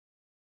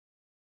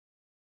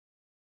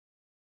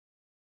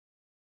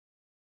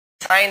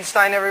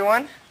Einstein,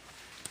 everyone.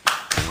 All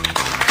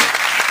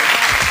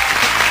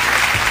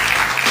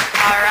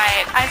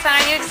right.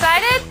 Einstein, are you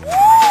excited?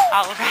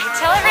 All right.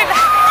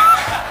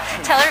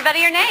 Tell everybody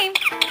your name.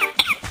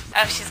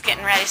 Oh, she's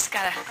getting ready. She's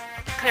got to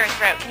clear her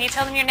throat. Can you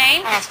tell them your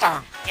name?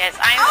 Einstein. Yes,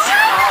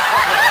 Einstein.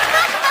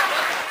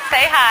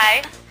 Say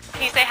hi.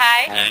 Can you say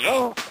hi?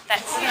 Hello.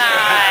 That's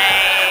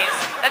nice.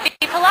 But be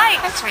polite.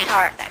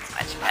 Sweetheart. That's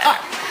much better.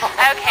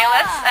 Okay,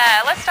 let's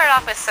start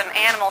off with some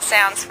animal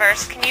sounds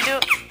first. Can you do?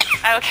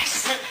 Okay,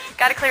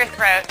 got to clear your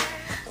throat.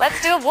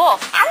 Let's do a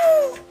wolf.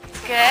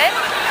 Good.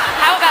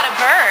 How about a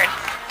bird?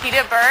 Can you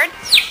do a bird?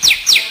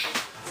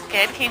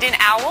 Good. Can you do an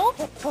owl?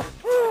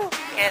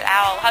 Good,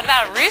 owl. How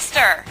about a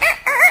rooster?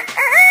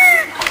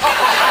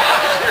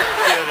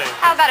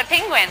 How about a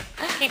penguin?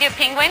 Can you do a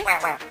penguin?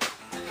 It's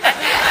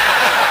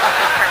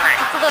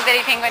a little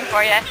bitty penguin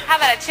for you. How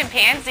about a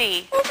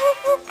chimpanzee?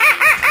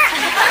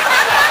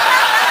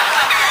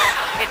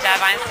 Good job,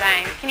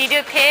 Einstein. Can you do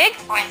a pig?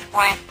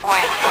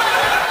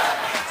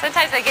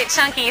 Sometimes they get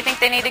chunky. You think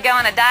they need to go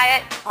on a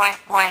diet? How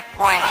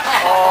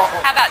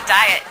about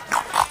diet?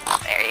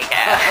 There you go.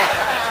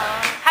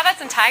 How about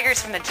some tigers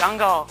from the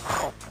jungle?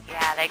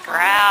 Yeah, they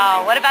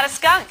growl. What about a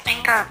skunk?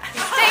 Stinker.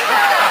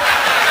 Stinker.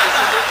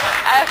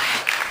 Okay.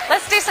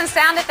 Let's do some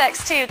sound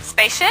effects too.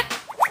 Spaceship.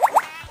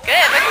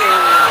 Good.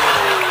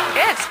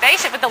 Good.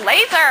 Spaceship with the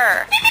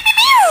laser.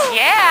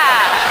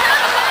 Yeah.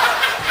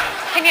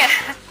 Can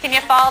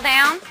you fall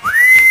down?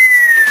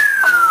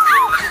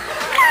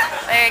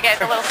 There you go.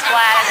 It's a little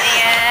splat at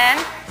the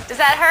end. Does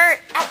that hurt?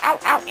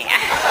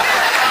 Yeah.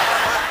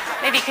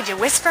 Maybe could you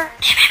whisper?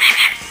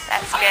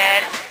 That's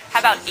good. How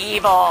about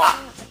evil?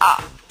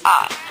 Good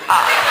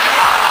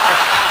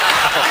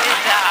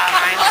job,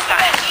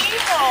 Einstein.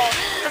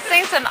 Let's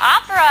sing some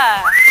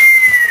opera.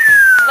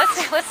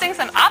 Let's sing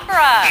some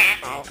opera.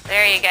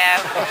 There you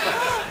go.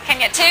 Can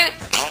you toot?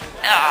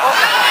 Oh.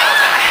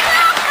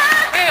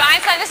 Ooh,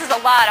 Einstein, this is a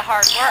lot of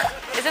hard work.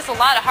 Is this a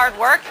lot of hard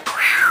work?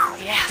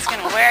 Yeah, it's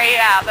going to wear you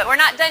out. But we're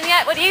not done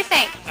yet. What do you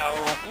think? No.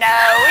 No,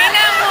 we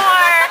know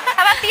more.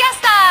 How about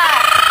fiesta?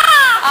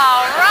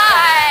 All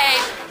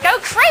right.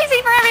 Go crazy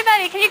for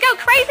everybody. Can you go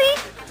crazy?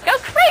 Go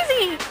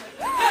crazy.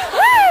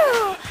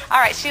 Woo! All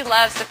right, she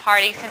loves to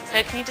party.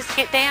 So can you just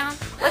get down?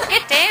 Let's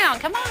get down.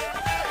 Come on.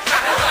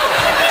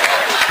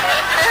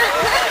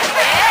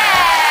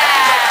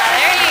 Yeah,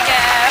 there you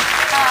go.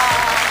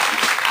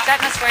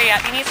 That must wear you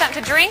out. You need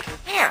something to drink?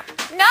 Here.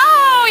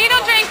 No, you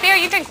don't drink beer.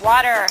 You drink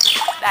water.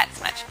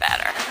 That's much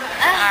better.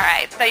 All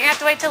right, but you have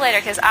to wait till later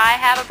because I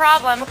have a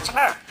problem. What's the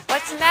matter?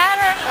 What's the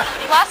matter?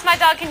 Lost my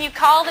dog. Can you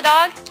call the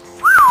dog?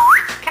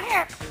 Come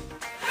here.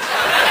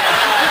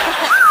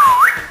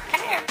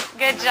 Come here.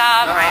 Good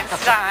job,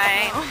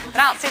 Einstein.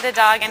 But I don't see the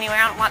dog anywhere.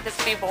 I don't want this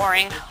to be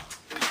boring.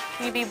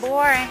 Can you be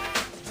boring?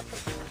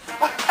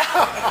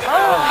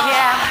 Oh,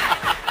 yeah.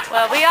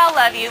 Well, we all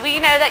love you. We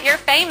know that you're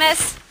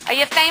famous. Are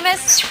you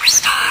famous?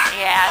 Superstar.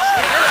 Yeah.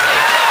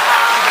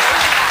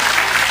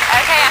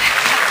 Okay.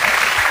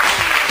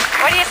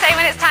 What do you say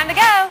when it's time to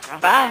go?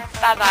 Bye.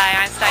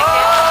 Bye-bye, Einstein.